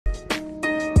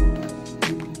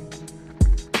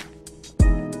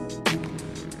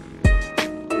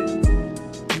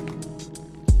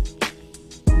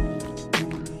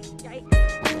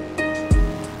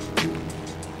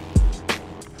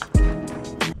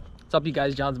What's up, you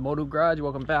guys? John's Moto Garage.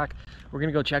 Welcome back. We're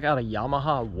gonna go check out a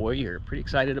Yamaha Warrior. Pretty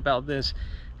excited about this.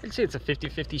 I'd say it's a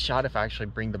 50-50 shot if I actually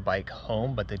bring the bike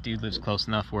home, but the dude lives close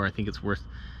enough where I think it's worth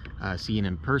seeing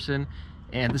in person.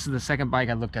 And this is the second bike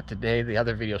I looked at today. The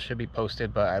other video should be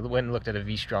posted, but I went and looked at a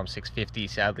vstar 650.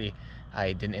 Sadly,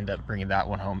 I didn't end up bringing that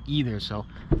one home either, so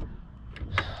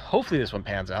hopefully this one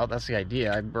pans out. That's the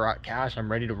idea. I brought cash.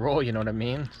 I'm ready to roll, you know what I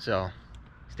mean? So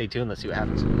stay tuned. Let's see what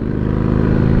happens.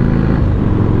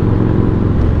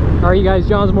 All right, you guys,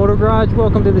 John's Moto Garage.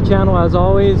 Welcome to the channel as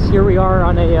always. Here we are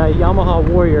on a Yamaha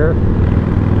Warrior.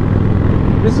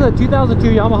 This is a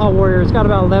 2002 Yamaha Warrior. It's got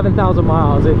about 11,000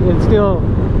 miles.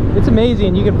 It's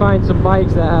amazing. You can find some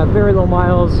bikes that have very low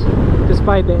miles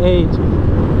despite the age.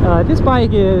 This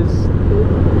bike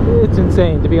it's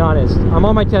insane, to be honest. I'm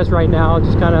on my test right now,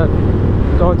 just kind of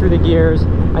going through the gears.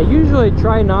 I usually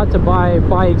try not to buy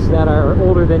bikes that are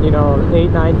older than, 8,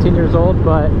 9, 10 years old,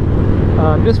 but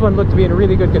this one looked to be in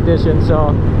really good condition. So,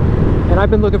 and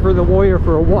I've been looking for the Warrior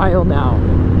for a while now.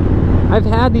 I've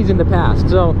had these in the past,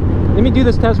 so let me do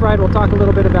this test ride. We'll talk a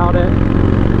little bit about it.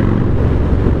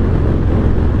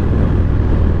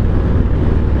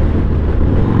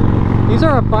 These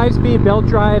are a 5-speed belt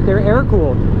drive. They're air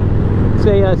cooled. It's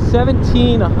a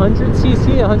 1700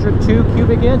 cc, 102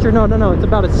 cubic inch, or no, it's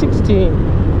about a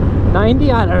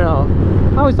 1690. I don't know.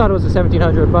 I always thought it was a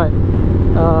 1700, but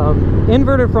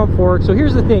inverted front fork. So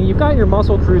here's the thing: you've got your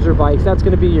muscle cruiser bikes. That's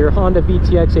going to be your Honda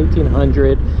VTX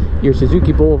 1800, your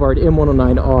Suzuki Boulevard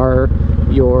M109R,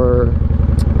 your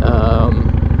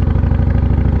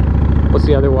what's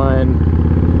the other one?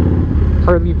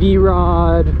 Harley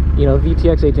V-Rod,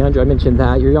 VTX 1800. I mentioned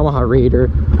that. Your Yamaha Raider,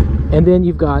 and then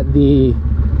you've got the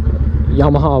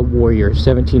Yamaha Warrior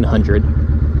 1700.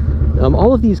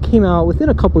 All of these came out within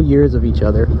a couple years of each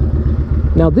other.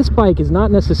 Now, this bike is not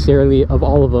necessarily, of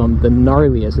all of them, the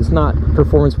gnarliest. It's not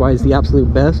performance-wise the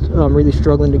absolute best. I'm really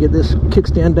struggling to get this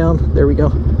kickstand down. There we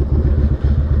go.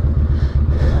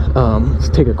 Let's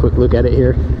take a quick look at it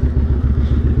here.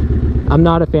 I'm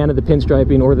not a fan of the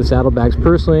pinstriping or the saddlebags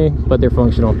personally, but they're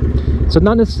functional. So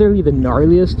not necessarily the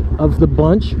gnarliest of the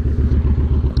bunch.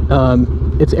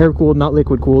 It's air-cooled, not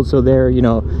liquid-cooled, so they're,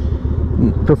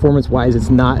 performance-wise,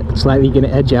 it's not slightly going to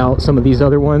edge out some of these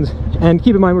other ones. And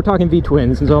keep in mind, we're talking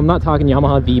V-twins, and so I'm not talking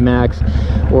Yamaha V-Max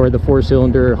or the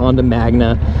 4-cylinder Honda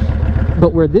Magna.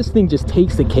 But where this thing just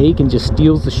takes the cake and just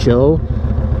steals the show,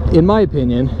 in my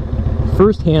opinion,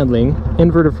 first handling,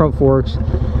 inverted front forks,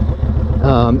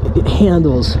 it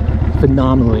handles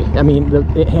phenomenally. I mean,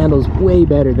 it handles way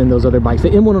better than those other bikes. The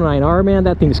M109R, man,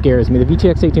 that thing scares me. The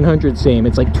VTX 1800, same.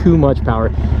 It's like too much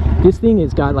power. This thing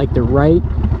has got like the right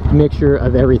mixture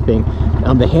of everything.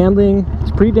 The handling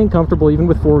is pretty dang comfortable, even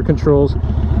with forward controls.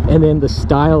 And then the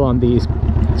style on these,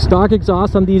 stock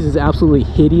exhaust on these is absolutely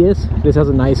hideous. This has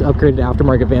a nice upgraded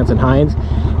aftermarket Vance and Hines.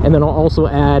 And then I'll also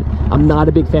add, I'm not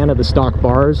a big fan of the stock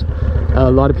bars.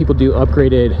 A lot of people do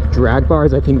upgraded drag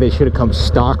bars. I think they should have come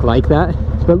stock like that.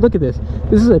 But look at this.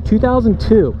 This is a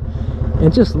 2002.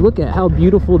 And just look at how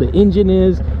beautiful the engine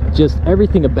is. Just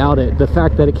everything about it. The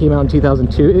fact that it came out in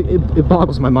 2002, it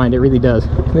boggles my mind. It really does.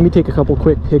 Let me take a couple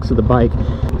quick pics of the bike.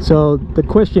 So the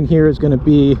question here is going to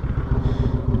be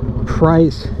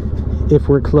price if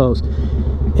we're close.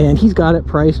 And he's got it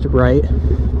priced right.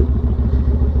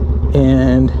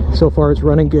 And so far it's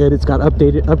running good. It's got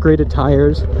upgraded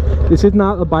tires. This is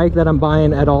not a bike that I'm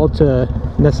buying at all to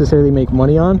necessarily make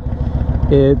money on.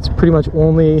 It's pretty much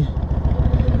only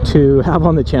to have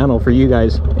on the channel for you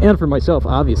guys and for myself,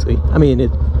 obviously. I mean,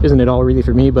 it isn't it all really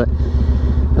for me, but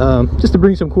just to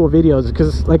bring some cool videos,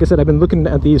 because like I said, I've been looking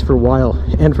at these for a while,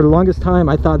 and for the longest time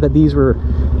I thought that these were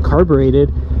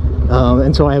carbureted,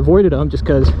 and so I avoided them just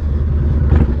because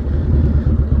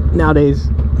nowadays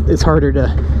it's harder to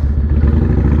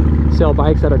sell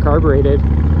bikes that are carbureted.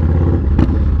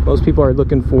 Most people are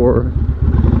looking for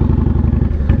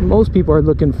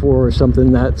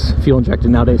something that's fuel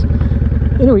injected nowadays.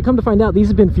 Anyway, come to find out, these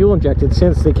have been fuel injected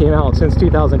since they came out, since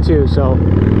 2002. So,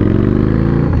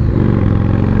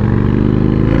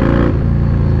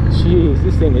 jeez,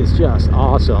 this thing is just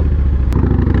awesome.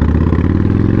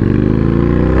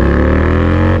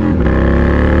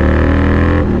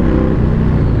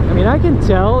 I mean, I can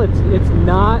tell it's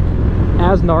not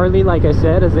as gnarly, like I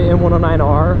said, as the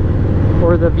M109R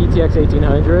or the VTX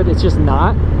 1800. It's just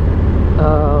not.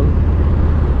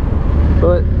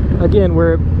 But again,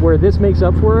 where this makes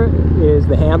up for it is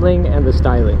the handling and the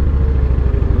styling,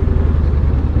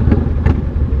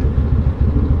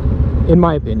 in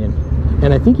my opinion.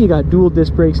 And I think you got dual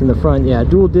disc brakes in the front. Yeah,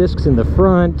 dual discs in the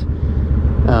front.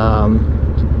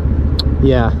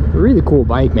 Yeah, really cool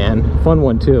bike, man. Fun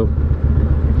one too.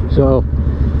 So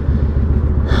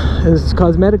This is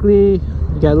cosmetically,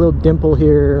 you got a little dimple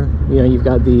here, you know, you've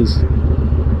got these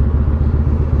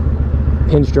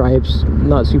pinstripes.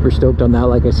 Not super stoked on that,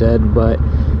 like I said, but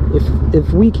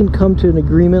if we can come to an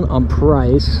agreement on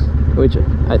price, which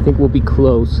I think will be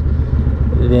close,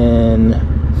 then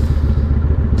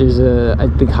there's a, I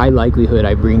think, high likelihood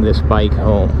I bring this bike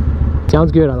home.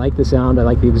 Sounds good. I like the sound, I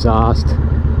like the exhaust.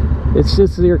 It's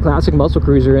just your classic muscle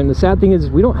cruiser, and the sad thing is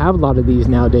we don't have a lot of these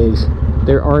nowadays.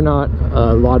 There are not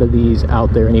a lot of these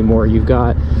out there anymore. You've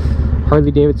got Harley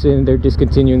Davidson, they're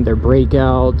discontinuing their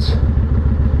Breakout.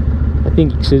 I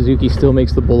think Suzuki still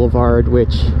makes the Boulevard,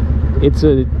 which it's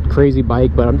a crazy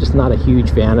bike, but I'm just not a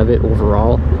huge fan of it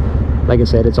overall. Like I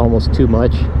said, it's almost too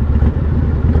much.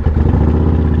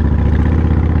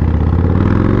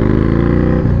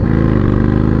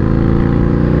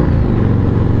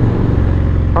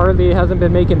 Harley hasn't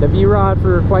been making the V-Rod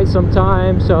for quite some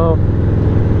time, so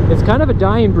it's kind of a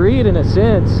dying breed in a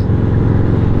sense.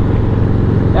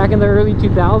 Back in the early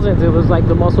 2000s, it was like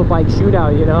the muscle bike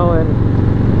shootout, you know, and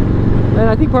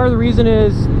I think part of the reason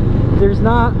is there's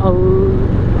not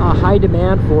a high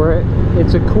demand for it.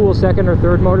 It's a cool second or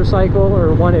third motorcycle,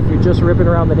 or one if you're just ripping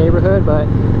around the neighborhood, but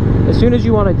as soon as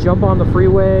you want to jump on the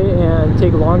freeway and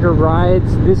take longer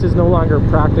rides, this is no longer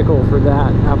practical for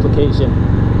that application.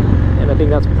 And I think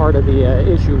that's part of the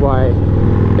issue why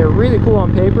they're really cool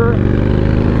on paper,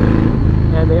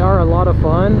 and they are a lot of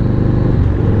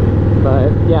fun,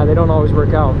 but yeah, they don't always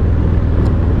work out.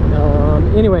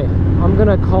 Anyway, I'm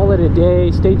gonna call it a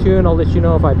day. Stay tuned, I'll let you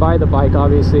know if I buy the bike.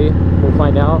 Obviously we'll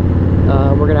find out.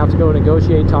 We're gonna have to go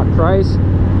negotiate, talk price,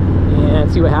 and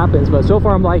see what happens, but so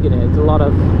far I'm liking it. It's a lot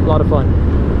of fun.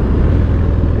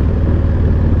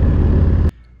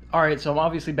 All right, so I'm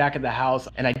obviously back at the house,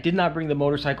 and I did not bring the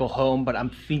motorcycle home, but I'm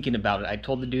thinking about it. I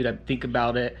told the dude I'd think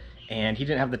about it, and he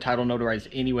didn't have the title notarized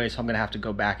anyway, so I'm gonna have to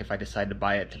go back if I decide to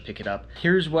buy it to pick it up.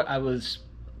 Here's what I was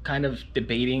kind of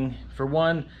debating. For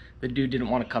one, the dude didn't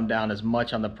want to come down as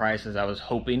much on the price as I was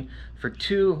hoping. For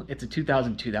two, it's a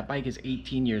 2002. That bike is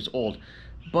 18 years old.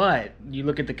 But you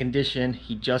look at the condition,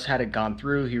 he just had it gone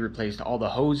through, he replaced all the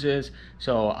hoses,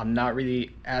 so I'm not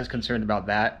really as concerned about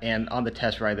that. And on the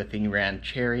test ride, the thing ran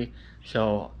cherry,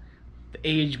 so the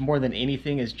age more than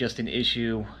anything is just an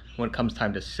issue when it comes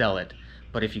time to sell it.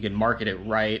 But if you can market it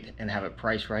right and have it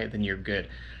priced right, then you're good.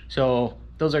 So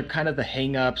those are kind of the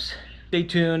hang-ups. Stay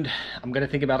tuned. I'm gonna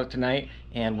think about it tonight,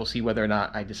 and we'll see whether or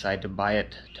not I decide to buy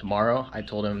it tomorrow. I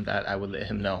told him that I would let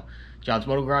him know. John's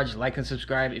Moto Garage, like and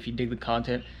subscribe if you dig the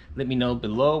content. Let me know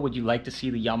below, would you like to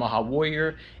see the Yamaha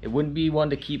Warrior? It wouldn't be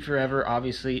one to keep forever,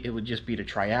 obviously. It would just be to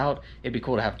try out. It'd be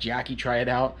cool to have Jackie try it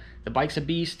out. The bike's a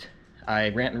beast. I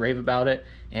rant and rave about it,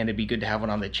 and it'd be good to have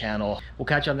one on the channel. We'll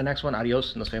catch you on the next one.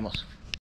 Adios, nos vemos.